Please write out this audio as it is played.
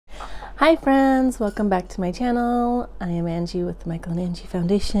Hi friends, welcome back to my channel. I am Angie with the Michael and Angie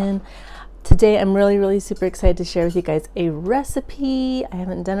Foundation. Today I'm really super excited to share with you guys a recipe. I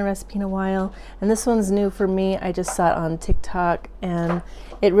haven't done a recipe in a while, and this one's new for me. I just saw it on TikTok, and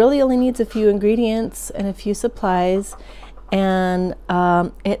it really only needs a few ingredients and a few supplies, and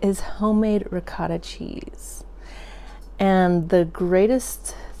it is homemade ricotta cheese. And the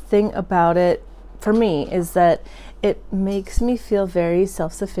greatest thing about it for me is that it makes me feel very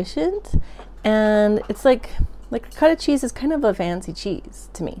self-sufficient, and it's like ricotta cheese is kind of a fancy cheese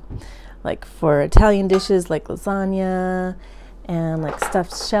to me, like for Italian dishes like lasagna and like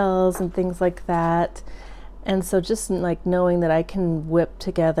stuffed shells and things like that. And so just like knowing that I can whip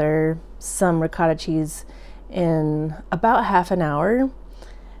together some ricotta cheese in about half an hour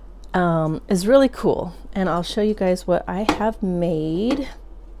is really cool. And I'll show you guys what I have made.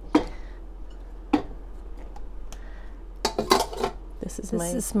 This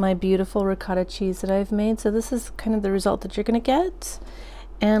is my beautiful ricotta cheese that I've made. So this is kind of the result that you're gonna get.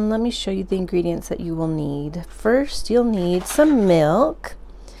 And let me show you the ingredients that you will need. First, you'll need some milk,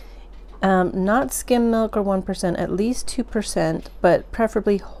 not skim milk or 1%, at least 2%, but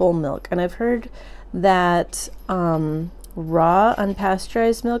preferably whole milk. And I've heard that raw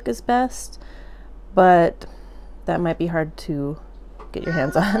unpasteurized milk is best, but that might be hard to get your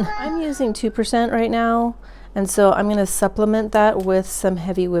hands on. I'm using 2% right now. And so I'm going to supplement that with some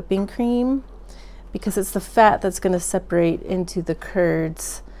heavy whipping cream, because it's the fat that's going to separate into the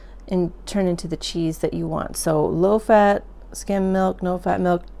curds and turn into the cheese that you want. So low fat skim milk, no fat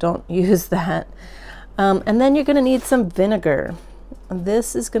milk, don't use that. And then you're going to need some vinegar.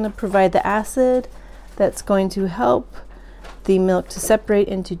 This is going to provide the acid that's going to help the milk to separate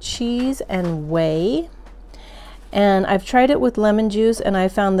into cheese and whey. And I've tried it with lemon juice, and I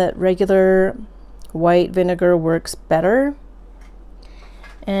found that regular white vinegar works better.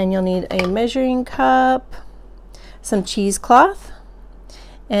 And you'll need a measuring cup, some cheesecloth,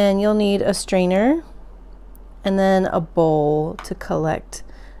 and you'll need a strainer, and then a bowl to collect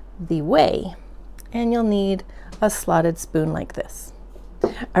the whey. And you'll need a slotted spoon like this.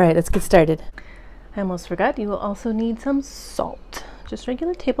 All right, let's get started. I almost forgot, you will also need some salt, just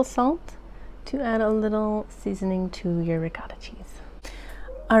regular table salt, to add a little seasoning to your ricotta cheese.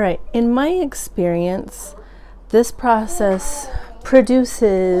 All right, in my experience, this process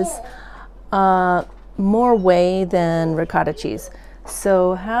produces more whey than ricotta cheese.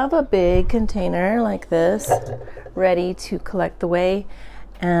 So have a big container like this ready to collect the whey,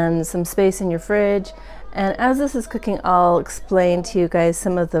 and some space in your fridge. And as this is cooking, I'll explain to you guys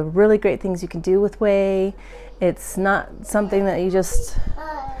some of the really great things you can do with whey. It's not something that you just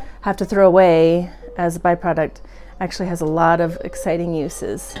have to throw away as a byproduct. Actually has a lot of exciting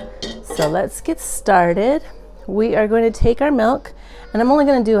uses. So let's get started. We are going to take our milk, and I'm only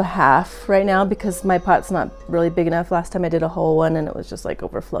going to do a half right now because my pot's not really big enough. Last time I did a whole one and it was just like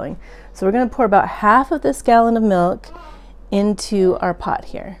overflowing. So we're going to pour about half of this gallon of milk into our pot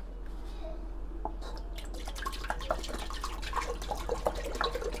here.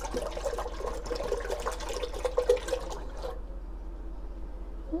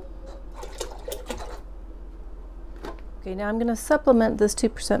 Okay, now I'm going to supplement this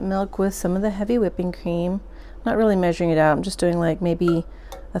 2% milk with some of the heavy whipping cream. I'm not really measuring it out. I'm just doing like maybe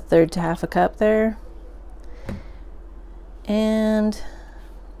a third to half a cup there. And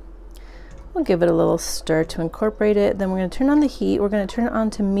we'll give it a little stir to incorporate it. Then we're going to turn on the heat. We're going to turn it on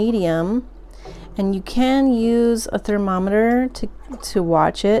to medium. And you can use a thermometer to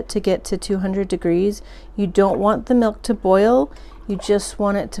watch it to get to 200 degrees. You don't want the milk to boil. You just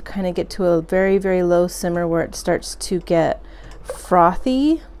want it to kind of get to a very low simmer where it starts to get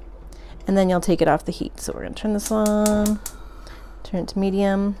frothy, and then you'll take it off the heat. So we're going to turn this on, turn it to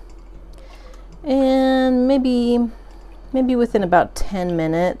medium, and maybe within about 10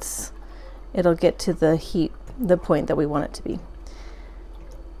 minutes it'll get to the heat, the point that we want it to be.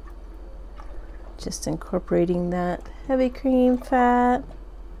 Just incorporating that heavy cream fat,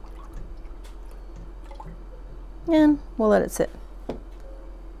 and we'll let it sit.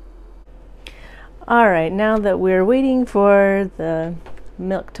 All right, now that we're waiting for the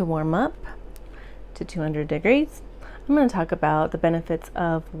milk to warm up to 200 degrees, I'm going to talk about the benefits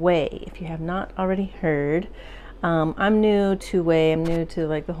of whey. If you have not already heard, I'm new to whey. I'm new to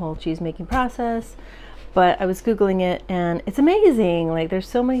like the whole cheese making process, but I was Googling it, and it's amazing. Like there's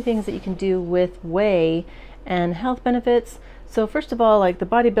so many things that you can do with whey and health benefits. So first of all, like the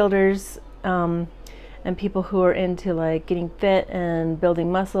bodybuilders and people who are into like getting fit and building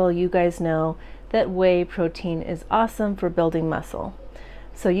muscle, you guys know that whey protein is awesome for building muscle.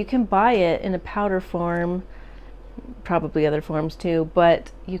 So you can buy it in a powder form probably other forms too,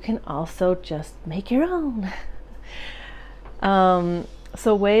 but you can also just make your own.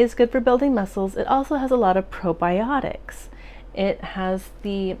 So whey is good for building muscles. It also has a lot of probiotics. It has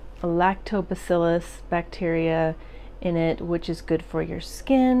the lactobacillus bacteria in it, which is good for your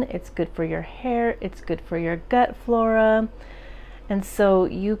skin, it's good for your hair, it's good for your gut flora. And so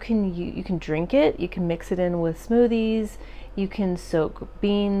you can drink it, you can mix it in with smoothies, you can soak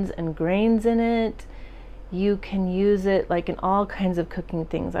beans and grains in it. You can use it like in all kinds of cooking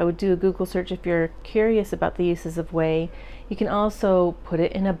things. I would do a Google search if you're curious about the uses of whey. You can also put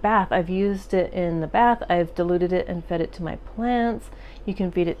it in a bath. I've used it in the bath. I've diluted it and fed it to my plants. You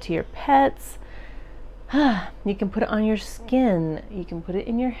can feed it to your pets. You can put it on your skin. You can put it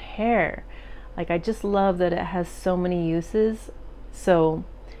in your hair. Like, I just love that it has so many uses. So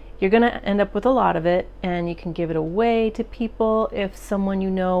you're gonna end up with a lot of it, and you can give it away to people. If someone you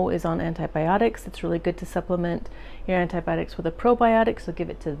know is on antibiotics, it's really good to supplement your antibiotics with a probiotic, so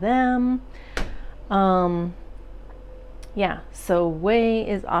give it to them. Yeah, so whey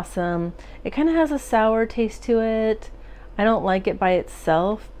is awesome. It kind of has a sour taste to it. I don't like it by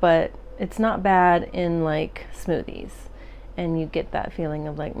itself, but it's not bad in like smoothies. And you get that feeling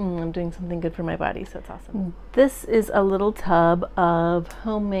of like, I'm doing something good for my body, so it's awesome. This is a little tub of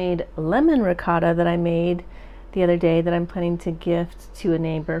homemade lemon ricotta that I made the other day that I'm planning to gift to a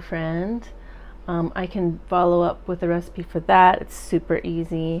neighbor friend. I can follow up with a recipe for that. It's super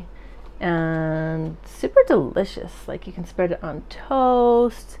easy and super delicious. Like, you can spread it on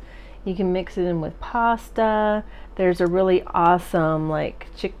toast, you can mix it in with pasta. There's a really awesome like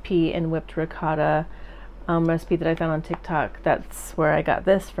chickpea and whipped ricotta recipe that I found on TikTok. That's where I got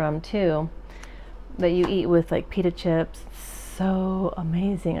this from too, that you eat with like pita chips. It's so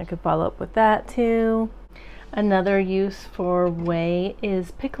amazing. I could follow up with that too. Another use for whey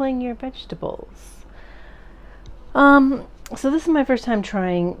is pickling your vegetables. So this is my first time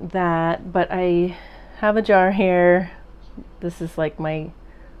trying that, but I have a jar here. This is like my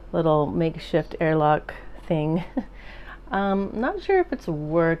little makeshift airlock thing. Not sure if it's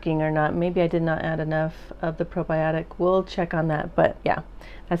working or not. Maybe I did not add enough of the probiotic. We'll check on that, but yeah,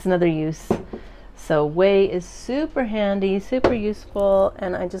 that's another use. So whey is super handy, super useful,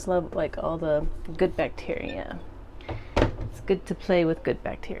 and I just love like all the good bacteria. It's good to play with good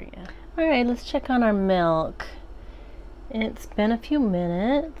bacteria. All right, let's check on our milk. It's been a few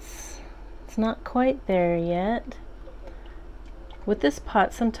minutes. It's not quite there yet. With this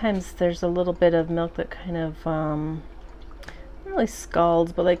pot, sometimes there's a little bit of milk that kind of not really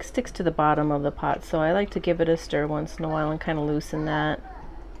scalds, but like sticks to the bottom of the pot. So I like to give it a stir once in a while and kind of loosen that.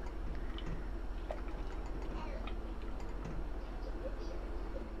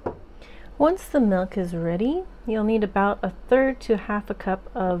 Once the milk is ready, you'll need about 1/3 to 1/2 cup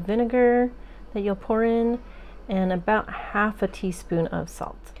of vinegar that you'll pour in, and about 1/2 teaspoon of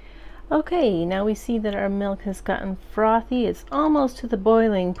salt. Okay, now we see that our milk has gotten frothy. It's almost to the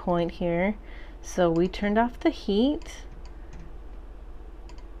boiling point here. So we turned off the heat.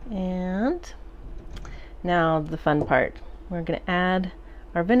 And now the fun part. We're going to add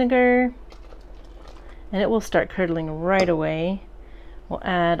our vinegar, and it will start curdling right away. We'll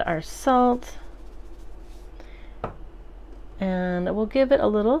add our salt, and we'll give it a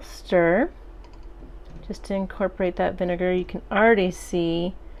little stir just to incorporate that vinegar. You can already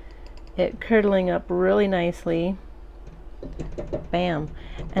see it curdling up really nicely. Bam.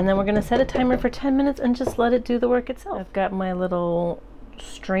 And then we're going to set a timer for 10 minutes and just let it do the work itself. I've got my little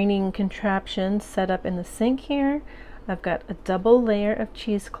straining contraption set up in the sink here. I've got a double layer of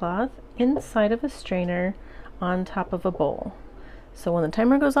cheesecloth inside of a strainer on top of a bowl. So when the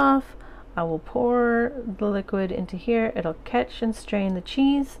timer goes off, I will pour the liquid into here. It'll catch and strain the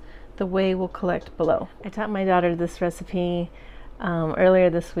cheese. The whey will collect below. I taught my daughter this recipe earlier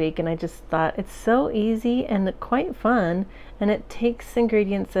this week, and I just thought it's so easy and quite fun, and it takes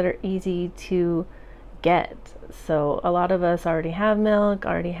ingredients that are easy to get. So a lot of us already have milk,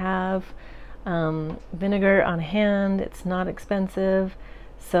 already have vinegar on hand. It's not expensive,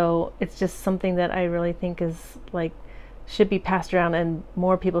 so it's just something that I really think is like should be passed around, and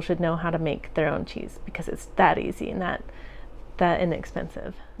more people should know how to make their own cheese because it's that easy and that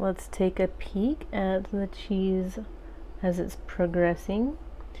inexpensive. Let's take a peek at the cheese as it's progressing.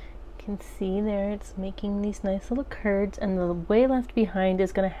 You can see there it's making these nice little curds, and the whey left behind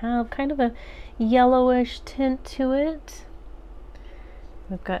is going to have kind of a yellowish tint to it.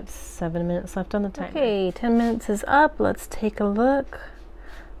 We've got 7 minutes left on the timer. Okay, 10 minutes is up. Let's take a look.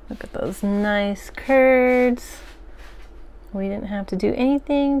 Look at those nice curds. We didn't have to do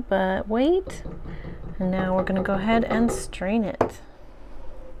anything but wait. And now we're going to go ahead and strain it.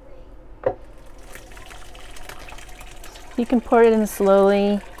 You can pour it in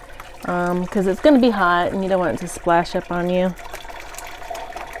slowly because it's going to be hot and you don't want it to splash up on you.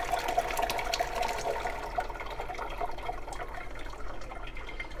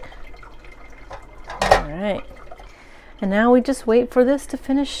 All right. And now we just wait for this to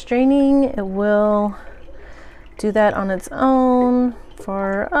finish straining. It will do that on its own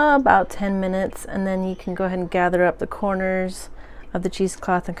for about 10 minutes, and then you can go ahead and gather up the corners of the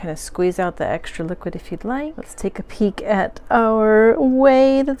cheesecloth and kind of squeeze out the extra liquid if you'd like. Let's take a peek at our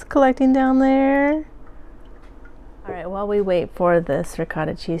whey that's collecting down there. All right, while we wait for this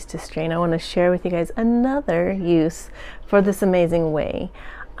ricotta cheese to strain, I want to share with you guys another use for this amazing whey.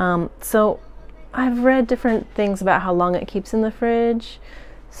 So I've read different things about how long it keeps in the fridge.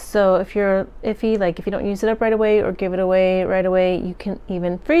 So if you're iffy, like if you don't use it up right away or give it away right away, you can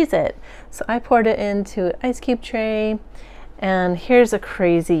even freeze it. So I poured it into an ice cube tray, and here's a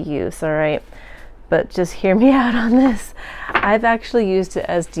crazy use, all right? But just hear me out on this. I've actually used it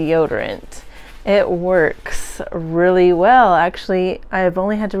as deodorant. It works really well. Actually, I've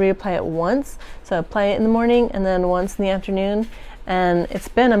only had to reapply it once. So I apply it in the morning and then once in the afternoon. And it's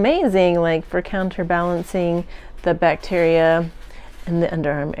been amazing, like for counterbalancing the bacteria in the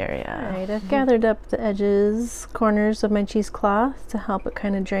underarm area. All right, I've gathered up the edges, corners of my cheesecloth to help it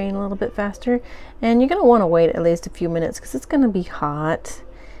kind of drain a little bit faster. And you're gonna wanna wait at least a few minutes because it's gonna be hot.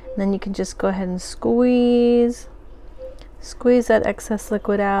 And then you can just go ahead and squeeze that excess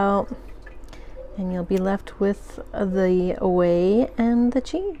liquid out, and you'll be left with the whey and the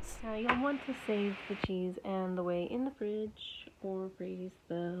cheese. Now you'll want to save the cheese and the whey in the fridge or freeze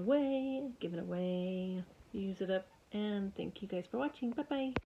the whey, give it away, use it up. And thank you guys for watching. Bye-bye.